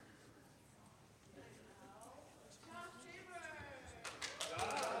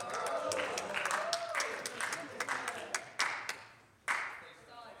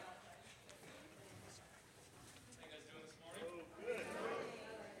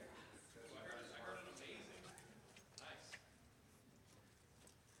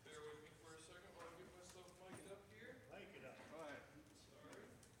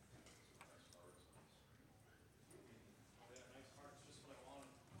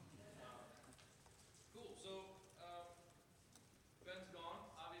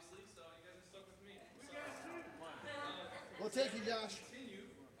take you, Josh. Continue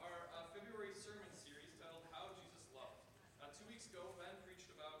our February sermon series titled How Jesus Loved. 2 weeks ago, Ben preached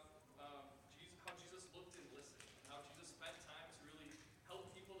about how Jesus looked and listened, and how Jesus spent time to really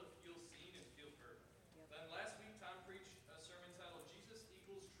help people to feel seen and feel heard. Then last week, Tom preached a sermon titled Jesus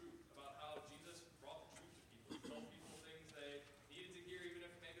Equals Truth, about how Jesus brought the truth to people. He told people things they needed to hear, even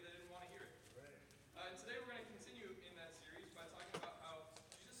if maybe they didn't want to hear it. And today we're going to continue in that series by talking about how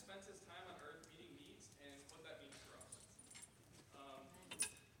Jesus spent his time on earth meeting needs and what that means for us.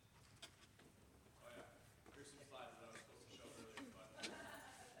 Here's some slides that I was supposed to show earlier, but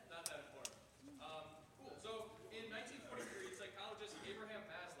not that important. Cool. So in 1943, psychologist Abraham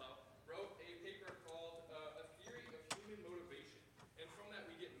Maslow wrote a paper called A Theory of Human Motivation. And from that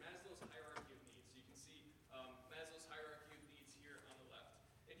we get Maslow's hierarchy of needs. So you can see Maslow's hierarchy of needs here on the left.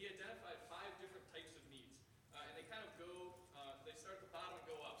 And he identified 5 different types of needs. And they kind of go, they start at the bottom and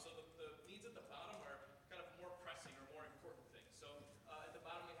go up. So the needs at the bottom are kind of more pressing or more important things. So at the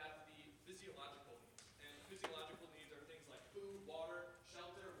bottom we have the physiological needs. And physiological needs are things like food, water,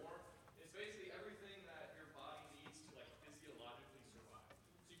 shelter, warmth. It's basically everything that your body needs to physiologically survive.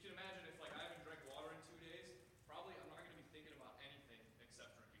 So you can imagine if I haven't drank water in 2 days, probably I'm not going to be thinking about anything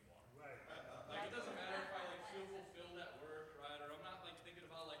except drinking water. Right. It doesn't matter if I feel fulfilled at work, right? Or I'm not thinking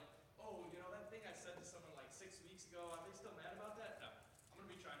about oh, that thing I said to someone 6 weeks ago, are they still mad about that? No. I'm going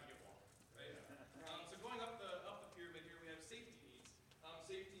to be trying to get water, right? So going up the pyramid here, we have safety needs.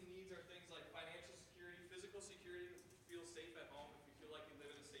 Safety needs are things like financial security, physical security, to feel safe at home, if you feel like you live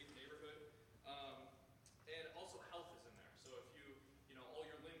in a safe neighborhood. And also health is in there. So if all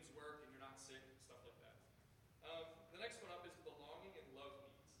your limbs work and you're not sick, stuff like that. The next one up is belonging and love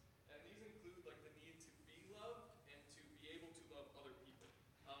needs. And these include the need to be loved and to be able to love other people.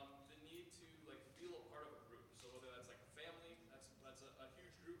 The need to feel a part of a group. So whether that's a family, that's a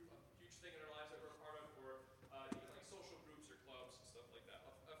huge group, a huge thing in our lives that we're a part of, or even social groups or clubs and stuff like that.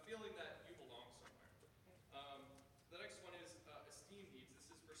 A feeling that you belong somewhere. The next one is esteem needs. This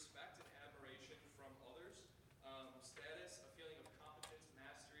is respect and admiration from others. Status, a feeling of competence,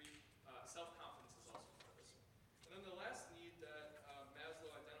 mastery, self-confidence is also part of this one. And then the last need that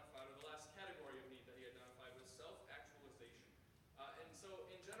Maslow identified, or the last category of need that he identified, was self-actualization. And so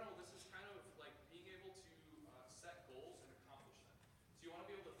in general, this is kind of being able to set goals and accomplish them. So you want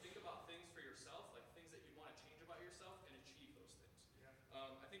to be able to think about things for yourself, things that you want to change about yourself, and achieve those things. Yeah.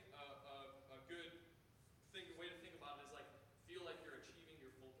 I think a good way to think about it is feel like you're achieving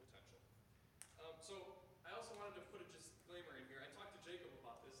your full potential. So I also wanted to put a disclaimer in here. I talked to Jacob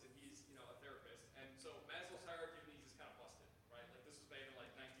about this, and he's a therapist. And so Maslow's hierarchy of needs is kind of busted, right? This was made in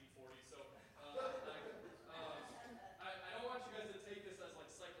 1940. So I don't want you guys to take this as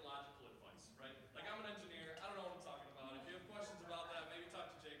psychological advice, right? I'm an engineer. I don't know what I'm talking about. If you have questions about that, maybe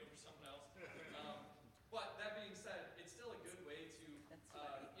talk to Jacob or someone else. But that being said, it's still a good way to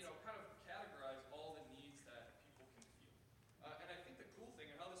kind of categorize all the needs that people can feel. And I think the cool thing,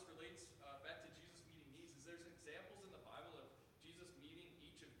 and how this relates back to Jesus meeting needs, is there's examples in the Bible of Jesus meeting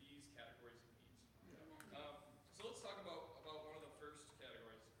each of these categories of needs. So let's talk about one of the first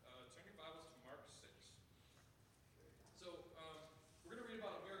categories. Turn your Bibles to Mark 6. So we're going to read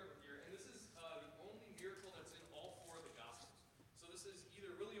about a miracle here, and this is the only miracle that's in all 4 of the Gospels. So this is either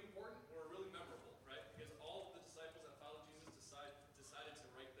really important or really memorable, right? Because all of the disciples that followed Jesus decided to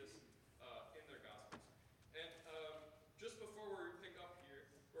write this in their Gospels. And just before we pick up here,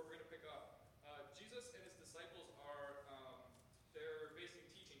 where we're going to pick up, Jesus and his disciples are they're basically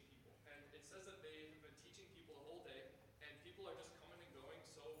teaching people. And it says that they have been teaching people the whole day, and people are just coming and going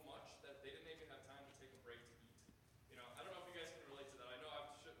so much that they didn't even have time to take a break to eat. I don't know if you guys can relate to that. I know I've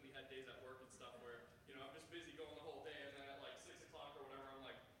certainly had days at work and stuff where, I'm just busy going the whole day, and then at 6 o'clock or whatever, I'm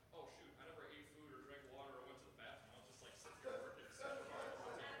oh shoot, I never ate food or drank water or went to the bathroom. I was just sitting here working super hard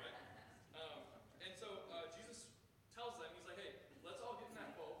all the time, right? And so Jesus tells them, he's hey, let's all get in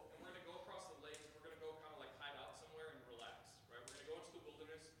that boat, and we're going to go across the lake, and we're going to go kind of hide out somewhere and relax, right? We're going to go into the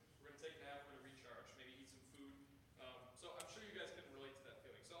wilderness, we're going to take a nap, we're going to recharge, maybe eat some food. So I'm sure you guys can relate to that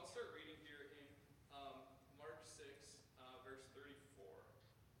feeling. So I'll start reading here in Mark 6, verse 34. Let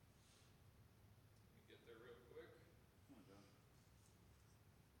me get there real quick. Come on, John.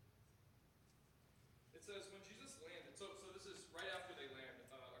 It says, when Jesus landed, so this is right after they land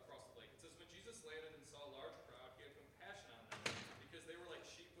across the lake. It says, when Jesus landed and saw a large crowd, he had compassion on them because they were like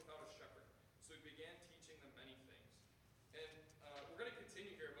sheep without a shepherd. So he began teaching them many things. And we're going to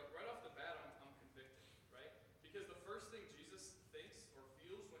continue here, but right off the bat, I'm convicted, right? Because the first thing Jesus thinks or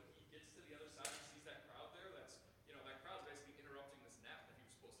feels when he gets to the other side and sees that crowd there, that crowd's basically interrupting this nap that he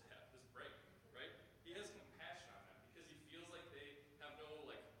was supposed to have, this break, right? He has compassion on them because he feels like they have no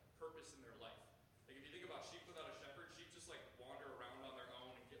purpose in their life. If you think about sheep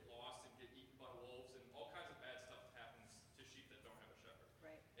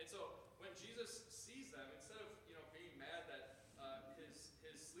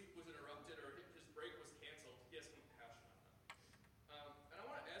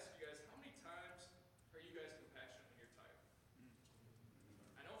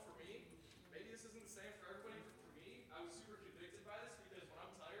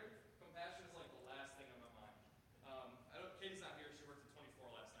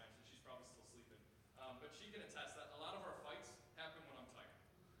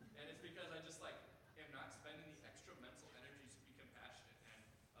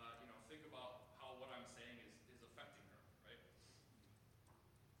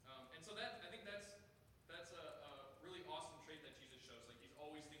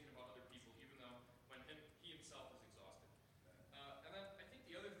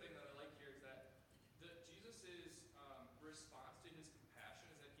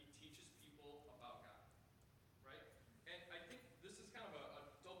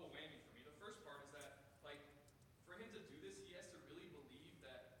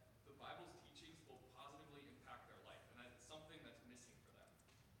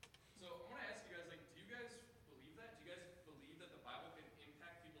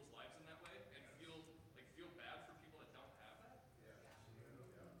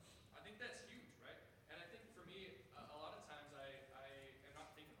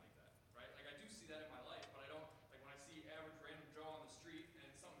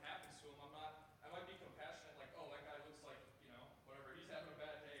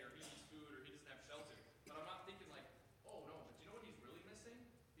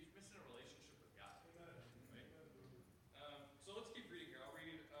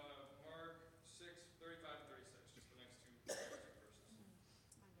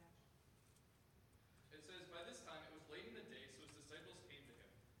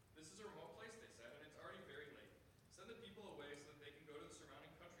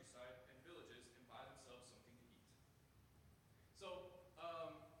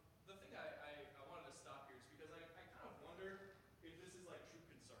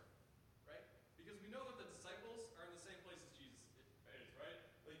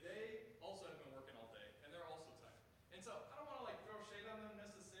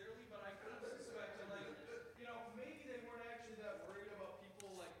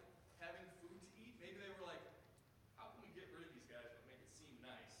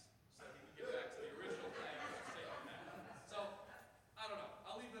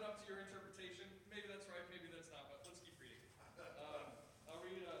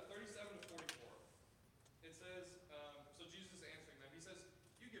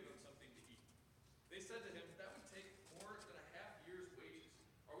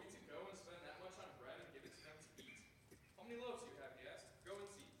many loaves do you have? He asked. Go and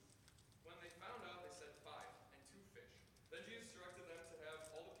see. When they found out, they said, five, and two fish. Then Jesus directed them to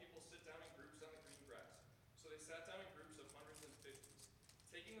have all the people sit down in groups on the green grass. So they sat down in groups of hundreds and fifties.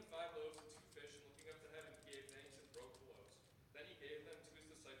 Taking the 5 loaves and 2 fish and looking up to heaven, he gave thanks and broke the loaves. Then he gave them to his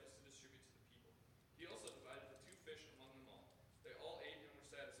disciples to distribute to the people. He also divided the 2 fish among them all. They all ate and were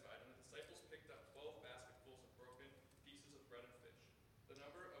satisfied, and the disciples picked up 12 basketfuls of broken pieces of bread and fish. The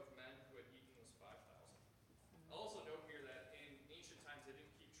number of men who had eaten was 5,000. I'll also note here that in ancient times they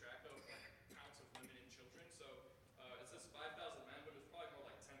didn't keep track of counts of women and children, so it says 5,000 men, but it was probably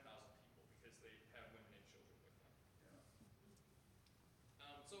more like 10,000 people because they had women and children with them.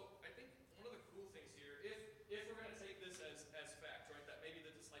 So I think one of the cool things here, if we're going to take this as fact, right, that maybe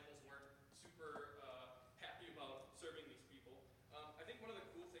the disciples weren't super happy about serving these people, I think one of the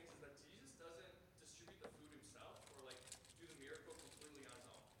cool things is that Jesus doesn't distribute the food himself or like do the miracle completely on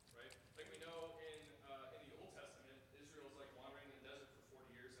his own, right? Like we know in the Old Testament, Israel's like wandering in the desert for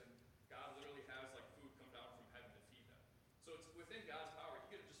 40 years, and God literally has like food come down from heaven to feed them. So it's within God's power.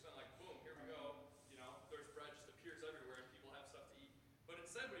 He could have just been like, boom, here we go. You know, there's bread just appears everywhere, and people have stuff to eat. But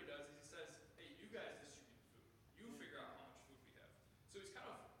instead, what he does is he says, hey, you guys distribute the food. You figure out how much food we have. So he's kind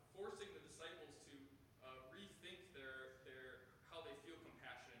of forcing the disciples to rethink their how they feel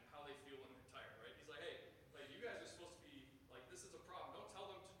compassion, how they feel when they're tired, right? He's like, hey, like you guys are supposed to be like, this is a problem. Don't tell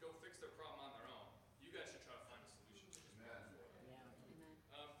them to go fix their problem on their own. You guys should try to find a solution to this problem for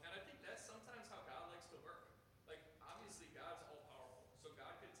them. And I think that's sometimes how God likes to work. Like, obviously, God's all powerful, so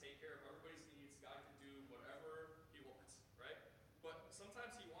God could take care of everybody's needs. God could do whatever he wants, right? But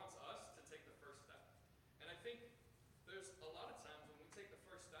sometimes he wants us to take the first step. And I think there's a lot of times when we take the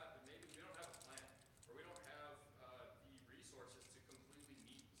first step and maybe we don't have a plan or we don't have the resources to completely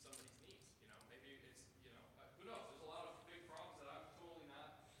meet somebody's needs. You know, maybe it's, you know, who knows? There's a lot of big problems that I'm totally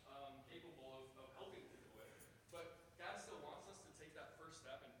not capable of helping people with. But God still wants us to take that first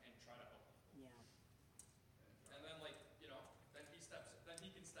step and try to help people. Yeah. And then, like, you know, then he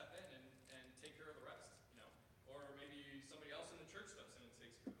can step in and take care of the rest, you know. Or maybe somebody else in the church steps in and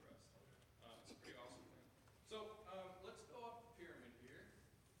takes care of the rest. It's a pretty awesome thing. So let's go up the pyramid here.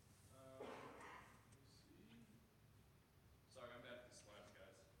 Let's see. Sorry, I'm bad at these slides,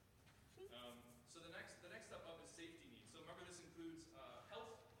 guys. So the next step up is safety needs. So remember, this includes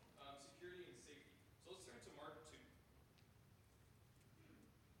health, security, and safety. So let's turn to Mark 2.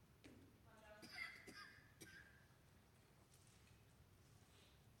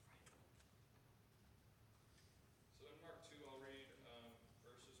 So in Mark 2, I'll read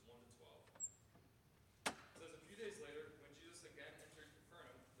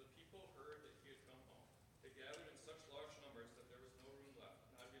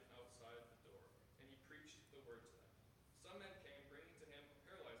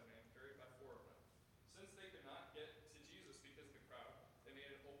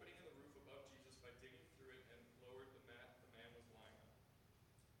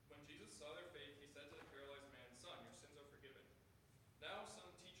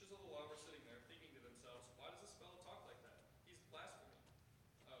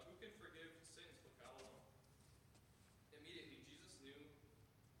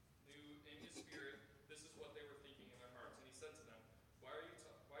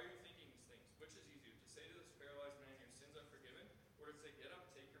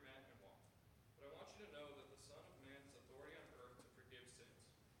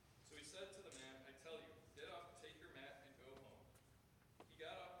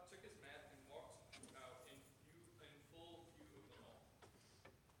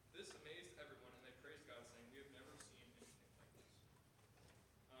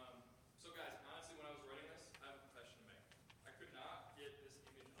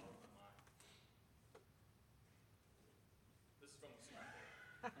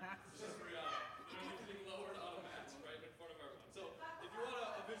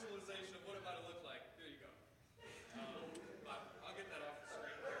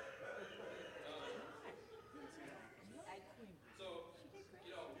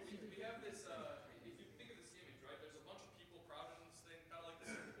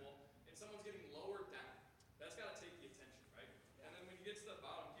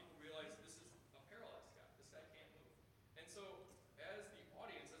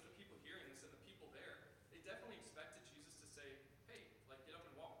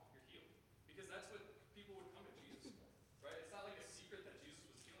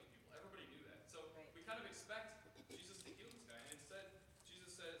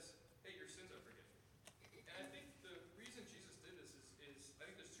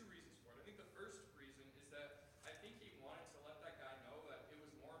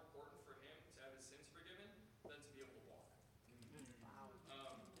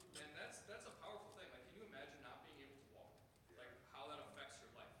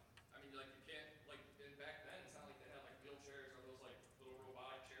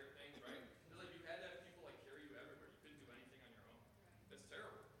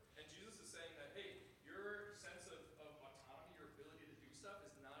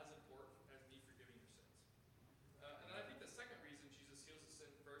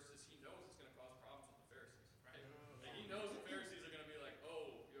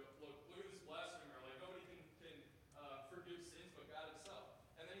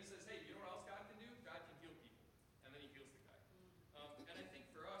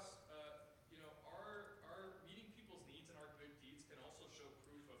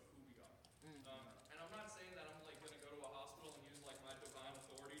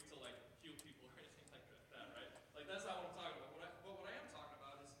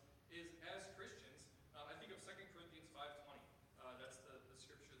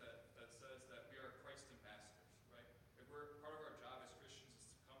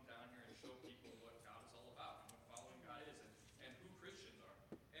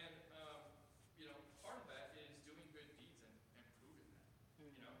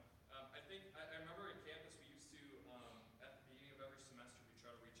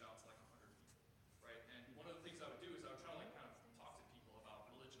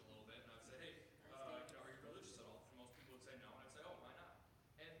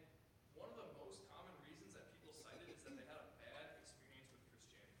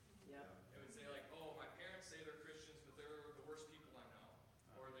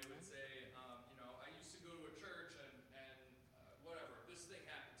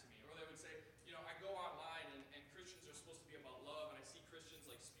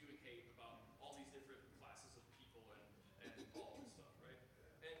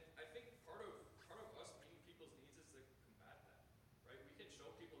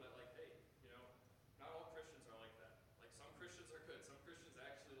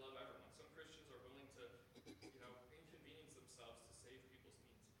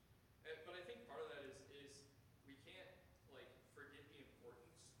part of that is we can't like forget the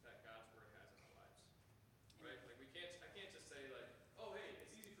importance that God's word has in our lives, right? Like I can't just say like, oh hey,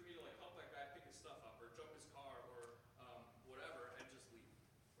 it's easy for me to like help that guy pick his stuff up or jump his car or whatever and just leave,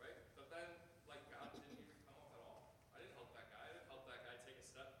 right? But then like God didn't even come up at all. I didn't help that guy. I didn't help that guy take a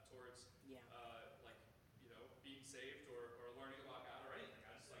step towards like being saved or learning about God or anything.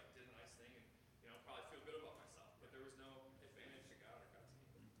 I just like did a nice thing and probably feel good about myself, but there was no advantage to God or God's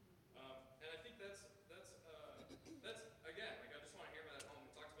kingdom. And I think that's again, like I just want to hammer that home.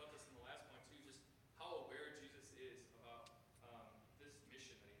 We talked about this in the last point too, just how aware Jesus is about this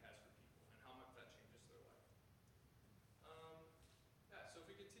mission that he has for people and how much that changes their life. Yeah, so if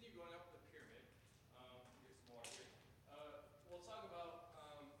we continue going up the pyramid, get some more here. We'll talk about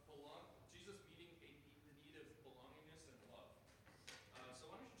Jesus meeting the need of belongingness and love. So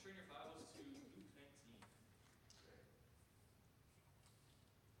why don't you turn your Bibles to Luke 19.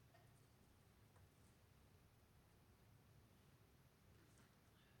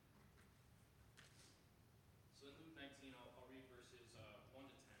 So in Luke 19, I'll read verses 1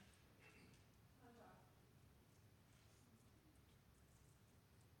 to 10.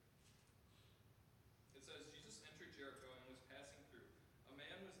 It says, Jesus entered Jericho and was passing through. A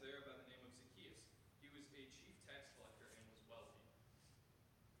man was there by the name of Zacchaeus. He was a chief tax collector and was wealthy.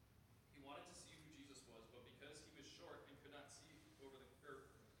 He wanted to see who Jesus was, but because he was short and could not see over the crowd,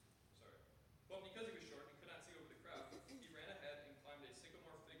 he ran ahead and climbed a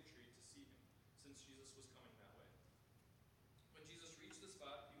sycamore fig tree to see him, since Jesus was coming that way. When Jesus reached the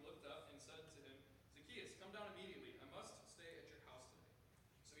spot, he looked up and said to him, Zacchaeus, come down immediately. I must stay at your house today.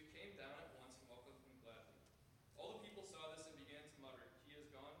 So he came down at once and welcomed him gladly. All the people saw this and began to mutter, he has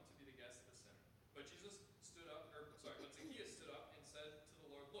gone to be the guest of a sinner. But Zacchaeus stood up and said to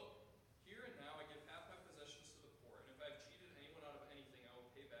the Lord, look, here and now I give half my possessions to the poor, and if I have cheated anyone out of anything, I will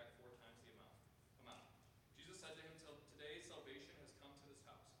pay back 4 times the amount. Jesus said to him, today salvation has come to this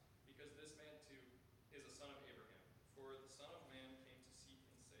house, because this man too is a son of Abraham. For the Son of Man came to seek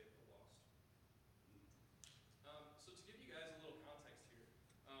and save the lost. So to give you guys a little context here,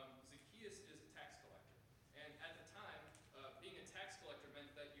 Zacchaeus is a tax collector. And at the time, being a tax collector meant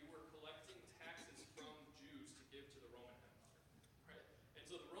that you were collecting taxes from Jews to give to the Roman Empire. Right? And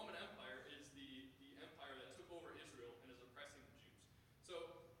so the Roman Empire is the empire that took over Israel and is oppressing the Jews. So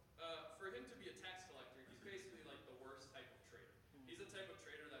for him to be a tax collector, he's basically like the worst type of trader. He's the type of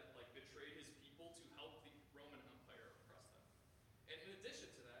trader that like betrayed his people to help the Roman Empire oppress them. And in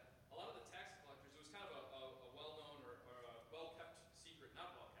addition to that, a lot of the tax collectors, it was kind of a well-known or a well-kept secret,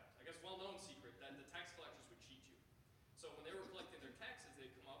 not well-kept, I guess well-known secret that the tax collectors would cheat you. So when they were collecting their taxes,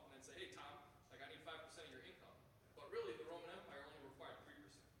 they'd come up and they'd say, hey Tom, like I need 5% of your income. But really the Roman Empire only required 3%.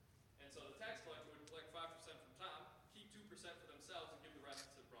 And so the tax collector would collect 5% from Tom, keep 2% for themselves, and give the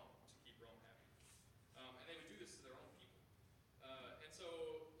rest to Rome, to keep Rome happy. And they would do this to their own people. And so,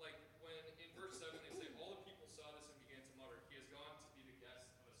 like, when in verse 7 they say, all the people saw this and began to mutter, he has gone to be the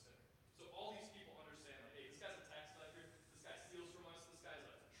guest of a sinner. So all these people understand, like, hey, this guy's a tax collector, this guy steals from us, this guy's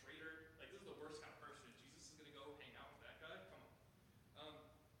a traitor, like, this is the worst kind of person. Jesus is going to go hang out with that guy? Come on.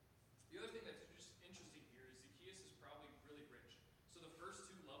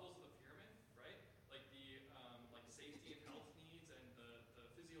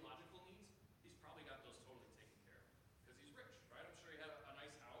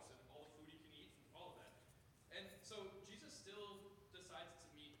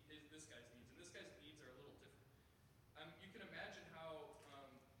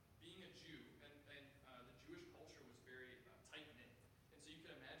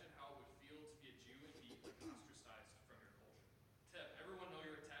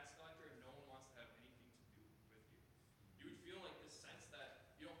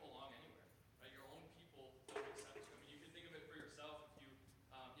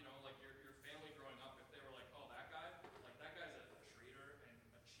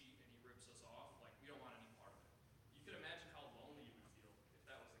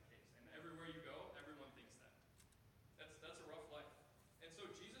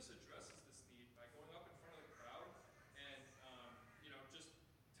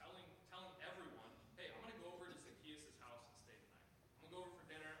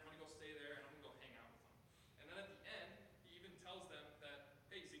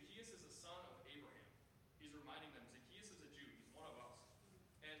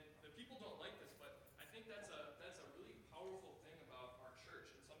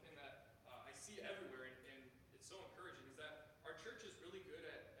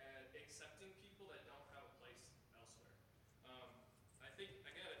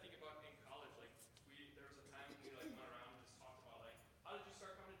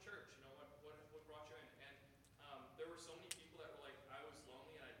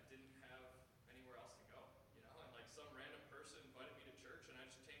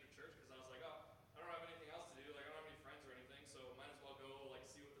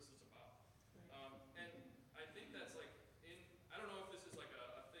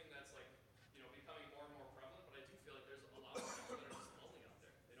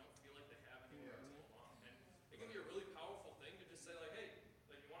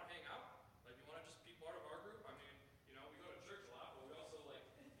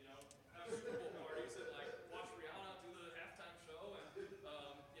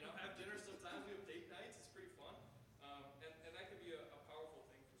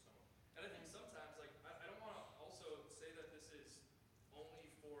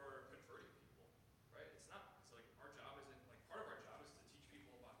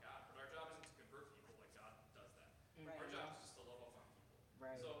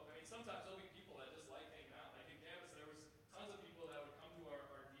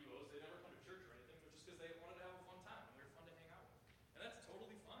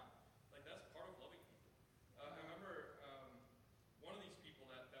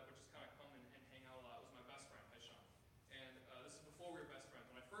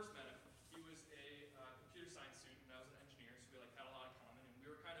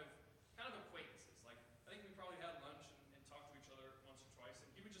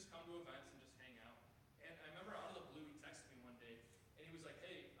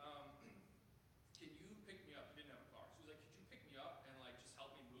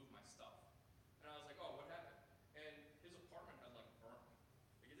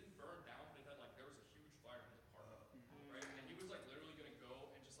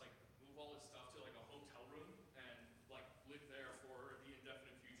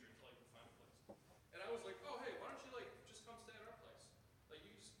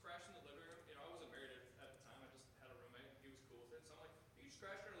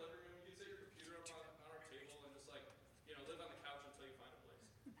 trash in our living room. You can set your computer up on our table and just like, live on the couch until you find a place.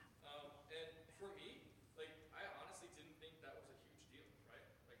 And for me, like, I honestly didn't think that was a huge deal, right?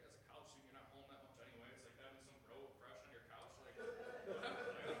 Like, as a college student, you're not home that much anyway. It's like having some bro crush on your couch, like,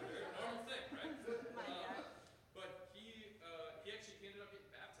 whatever, like, a normal thing, right? But he actually ended up getting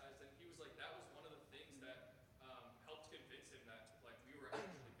baptized, and he was like, that was one of the things that helped convince him that, like, we were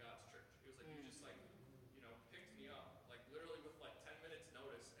actually God's church. He was like, you just, like, picked me up, like, literally with, like, 10 minutes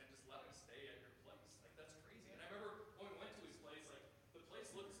notice and just let me stay at your place. Like, that's crazy. And I remember when we went to his place, like, the place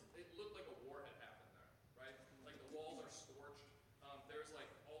looked like a war had happened there, right? Like, the walls are scorched. There's, like,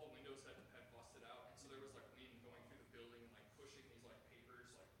 all the windows had busted out, and so there was, like, wind going through the building and, like, pushing these, like, papers,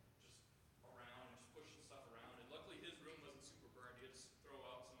 like, just around and just pushing stuff around. And luckily his room wasn't super burned. He had to throw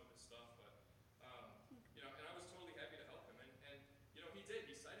out some of his stuff, but, and I was totally happy to help him. And he did.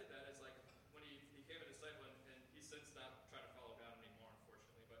 He cited that as, like, when he became a disciple, and he's since not trying to follow God anymore,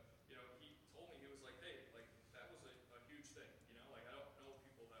 unfortunately. But, he told me, he was like, hey, like, that was a huge thing, like, I don't know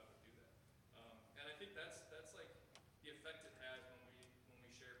people that would do that. And I think that's like the effect it has when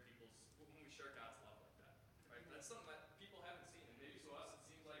we share God's love like that, right? That's something that people haven't seen, and maybe to us it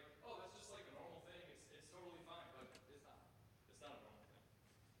seems like, oh, that's just like a normal thing. It's totally fine, but it's not. It's not a normal thing.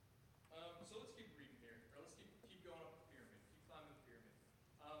 So let's keep reading here, or let's keep going up the pyramid, keep climbing the pyramid.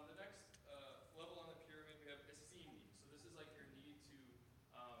 The next level on the pyramid, we have esteem needs. So this is like your need to,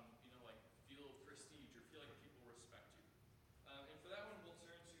 like feel prestige or feel like people respect you. And for that one, we'll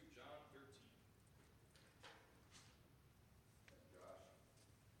turn to John 13. Josh.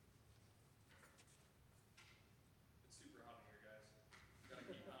 It's super hot in here, guys. Gotta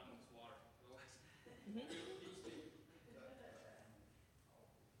keep on in this water, otherwise we'll lose me.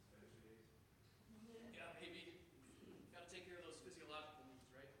 Yeah, maybe. Gotta take care of those physiological needs,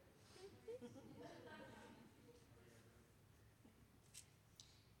 right?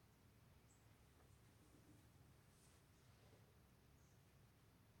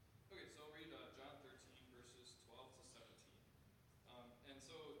 Okay, so I'll read John 13, verses 12 to 17. And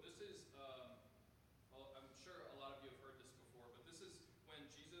so this is, well, I'm sure a lot of you have heard this before, but this is when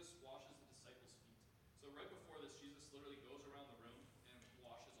Jesus washes the disciples' feet. So right before this, Jesus literally goes around the room and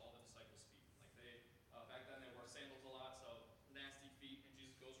washes all the disciples' feet. Like back then they wore sandals a lot, so nasty feet, and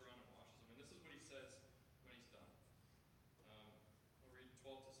Jesus goes around and washes them. And this is what he says when he's done. I'll read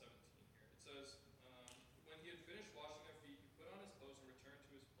 12 to 17 here. It says, when he had finished washing their feet, he put on his clothes and returned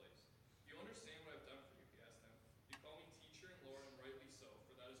to his place. Do you understand what I've done for you? He asked them. You call me teacher and Lord, and rightly so,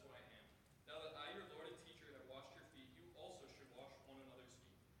 for that is what I am. Now that I, your Lord and teacher, have washed your feet, you also should wash one another's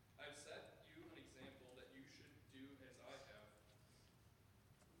feet. I have set you an example that you should do as I have.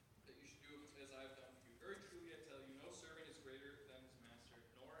 That you should do as I have done for you. Very truly I tell you, no servant is greater than his master,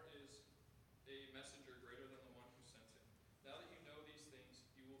 nor is a messenger greater than the one who sent him. Now that you know these things,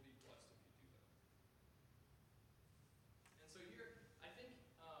 you will be blessed if you do them. And so here, I think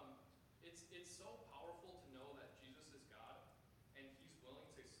it's so powerful to know that Jesus is God, and he's willing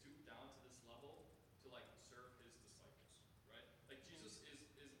to stoop down to this level to like serve his disciples, right? Like Jesus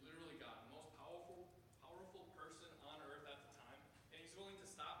is literally God, the most powerful person on earth at the time, and he's willing to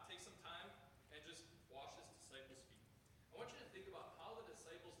stop, take some time, and just wash his disciples' feet. I want you to think about how the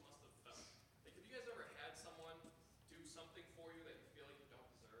disciples must have felt. Like, have you guys ever had someone do something for you that you feel like you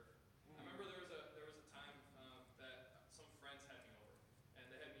don't deserve? I remember there was a time that some friends had me over, and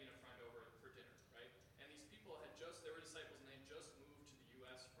they had me and a friend over for dinner, right? And these people they were disciples, and they had just moved to the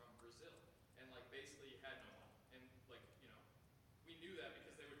U.S. from Brazil, and like basically had no money. And like, we knew that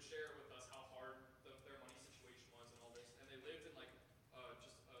because they would share with us how hard their money situation was and all this. And they lived in like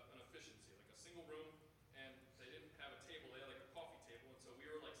just an efficiency, like a single room, and they didn't have a table. They had like a coffee table, and so we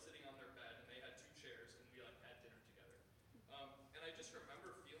were like sitting on their bed, and they had two chairs, and we like had dinner together. And I just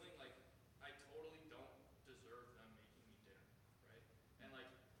remember feeling like I totally don't deserve them making me dinner, right? And like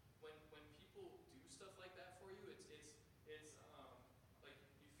when people do stuff like that for you, it's like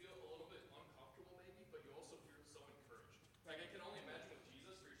you feel a little bit uncomfortable maybe, but you also feel so encouraged. Like I can only imagine with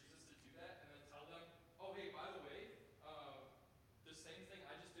Jesus, for Jesus to do that and then tell them, oh hey, by the way, the same thing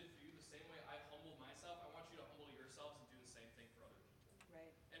I just did for you, the same way I humbled myself, I want you to humble yourselves and do the same thing for other people.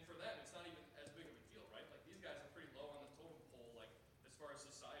 Right. And for them, it's not even as big of a deal, right? Like these guys are pretty low on the totem pole, like as far as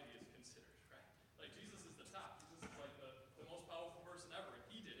society is considered, right? Like Jesus is the top. Jesus is like the most powerful person ever, and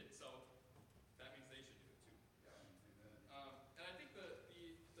he did it, so that means they should do it too. Yeah. And I think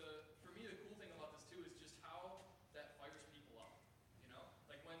for me the cool thing about this too is just how that fires people up.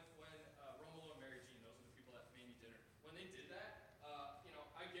 Like when Romulo and Mary Jean, those are the people that made me dinner. When they did that,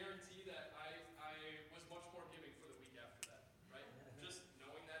 I guarantee that I was much more giving for the week after that, right? Just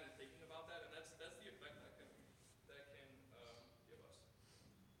knowing that and thinking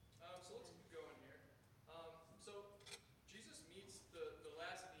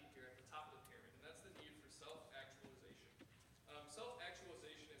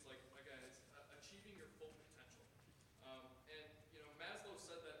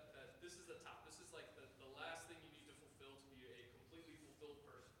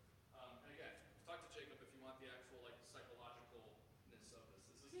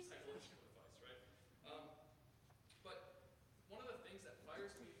psychological advice, right? But one of the things that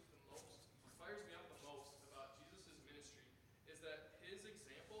fires me up the most about Jesus' ministry is that his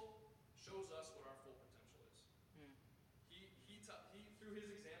example shows us what our full potential is. He through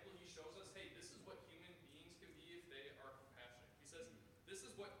his example, he shows us, hey, this is what human beings can be if they are compassionate. He says, this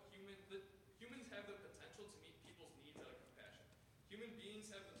is what humans have the potential to meet people's needs out of compassion. Human beings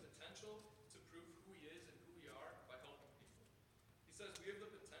have the